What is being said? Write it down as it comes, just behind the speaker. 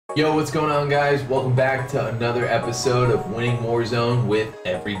Yo, what's going on, guys? Welcome back to another episode of Winning Warzone with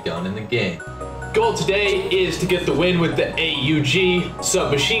every gun in the game. Goal today is to get the win with the AUG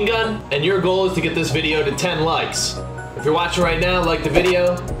submachine gun, and your goal is to get this video to 10 likes. If you're watching right now, like the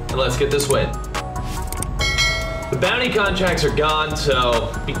video, and let's get this win. The bounty contracts are gone,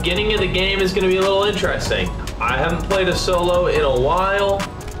 so beginning of the game is going to be a little interesting. I haven't played a solo in a while.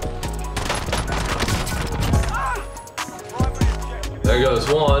 There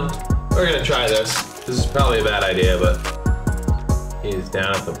goes one. We're gonna try this. This is probably a bad idea, but he's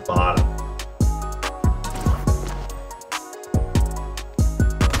down at the bottom.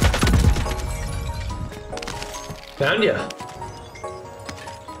 Found ya.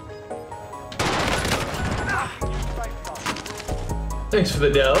 Thanks for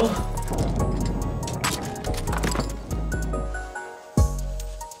the dough.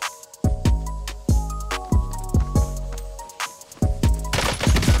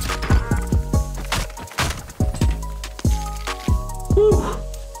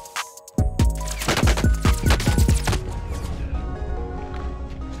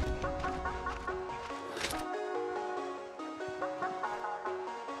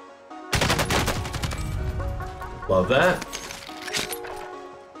 Love that.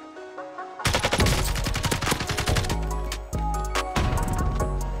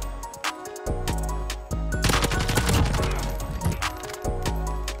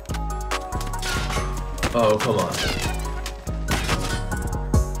 Oh, come on.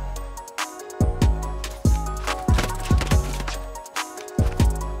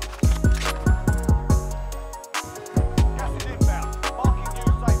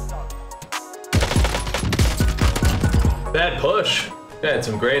 Bad push. Yeah, had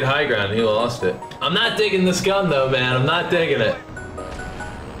some great high ground. He lost it. I'm not digging this gun though, man. I'm not digging it.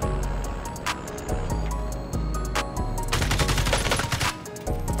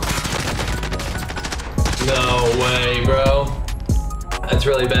 No way, bro. That's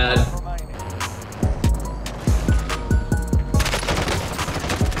really bad.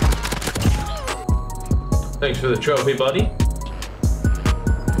 Thanks for the trophy, buddy.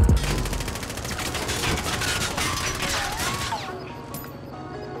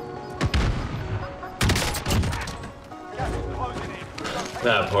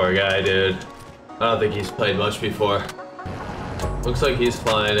 That poor guy, dude. I don't think he's played much before. Looks like he's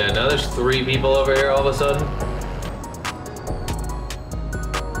flying in. Now there's 3 people over here all of a sudden.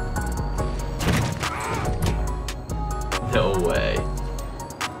 No way.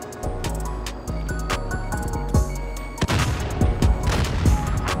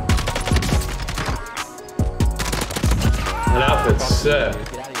 That outfit's sick.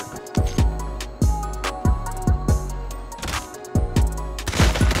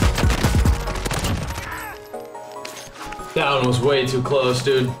 That one was way too close,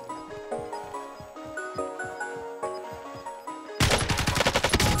 dude.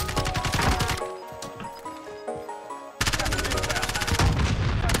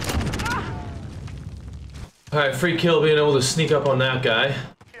 Alright, free kill being able to sneak up on that guy.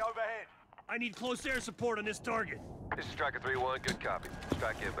 Overhead. I need close air support on this target. This is Striker 3-1, good copy.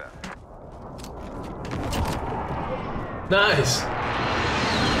 Strike inbound. Nice.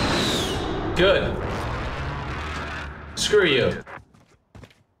 Good. Screw you.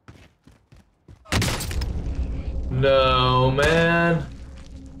 No, man.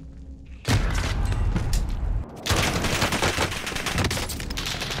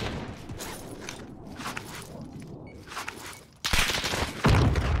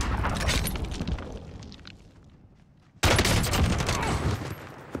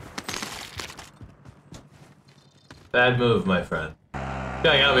 Bad move, my friend.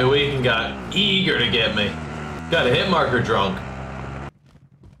 Guy got me weak and got eager to get me. Got a hit marker drunk. I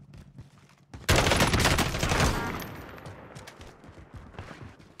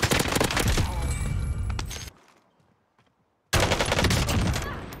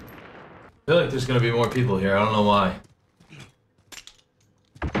feel like there's gonna be more people here. I don't know why.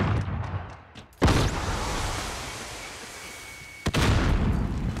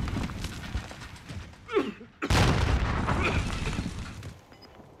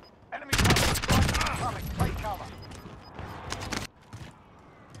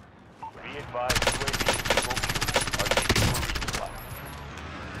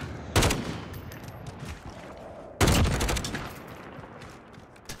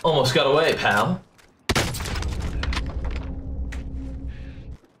 Almost got away, pal.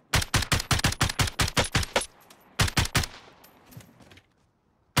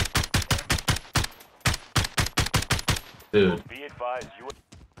 Dude. Be advised, you...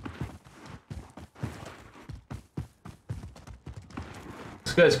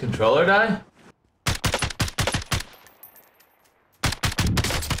 This guy's controller die?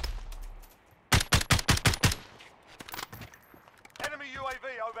 Enemy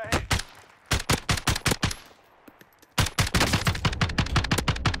UAV overhead.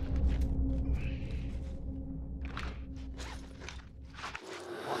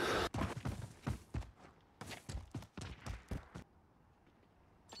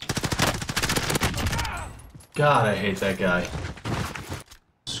 God, I hate that guy.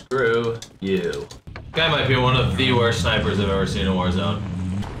 Screw you. Guy might be one of the worst snipers I've ever seen in Warzone.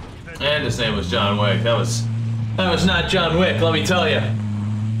 And his name was John Wick. That was not John Wick, let me tell you.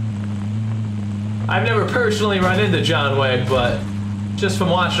 I've never personally run into John Wick, but just from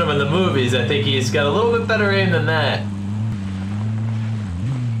watching him in the movies, I think he's got a little bit better aim than that.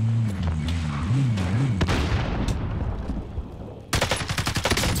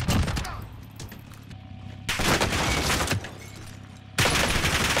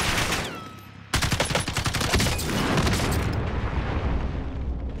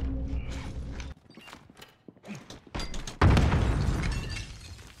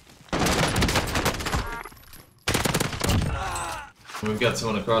 We've got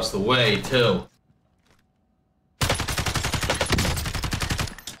someone across the way, too.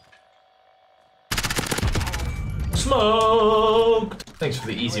 Smoked! Thanks for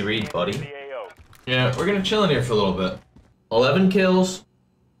the easy read, buddy. Yeah, we're gonna chill in here for a little bit. 11 kills.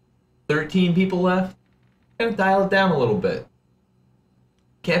 13 people left. Gonna dial it down a little bit.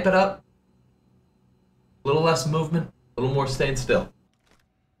 Camp it up. A little less movement, a little more staying still.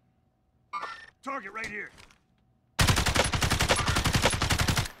 Target right here.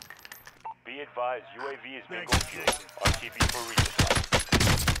 Be advised, UAV is bingo fuel. RTB for resupply.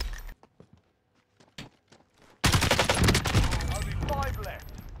 Only 5 left.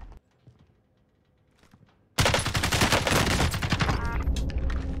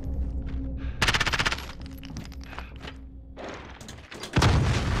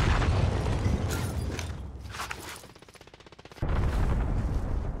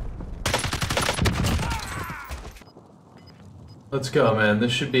 Let's go, man.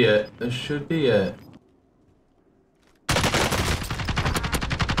 This should be it. This should be it.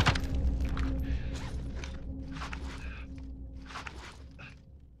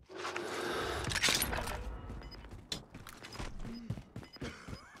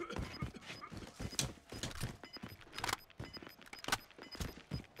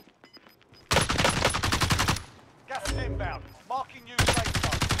 Gas is inbound. Marking new safe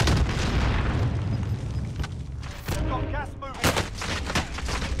zone. We've got gas moving.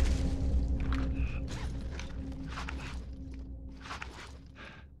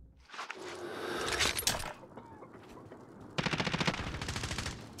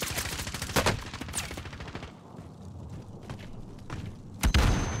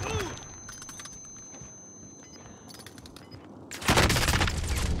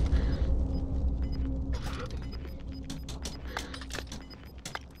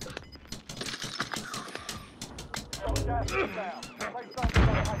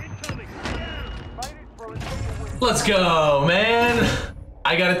 Let's go, man.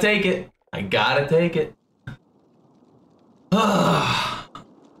 I gotta take it. I gotta take it. I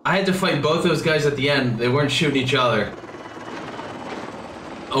had to fight both those guys at the end. They weren't shooting each other.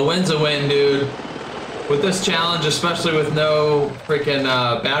 A win's a win, dude. With this challenge, especially with no freaking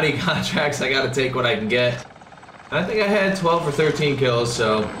bounty contracts, I gotta take what I can get. And I think I had 12 or 13 kills,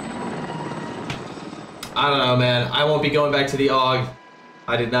 so... I don't know, man. I won't be going back to the AUG.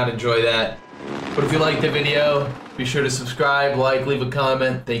 I did not enjoy that. But if you liked the video, be sure to subscribe, like, leave a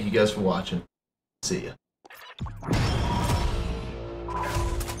comment. Thank you guys for watching. See ya.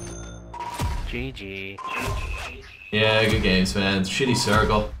 GG. Yeah, good games, man. Shitty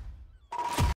circle.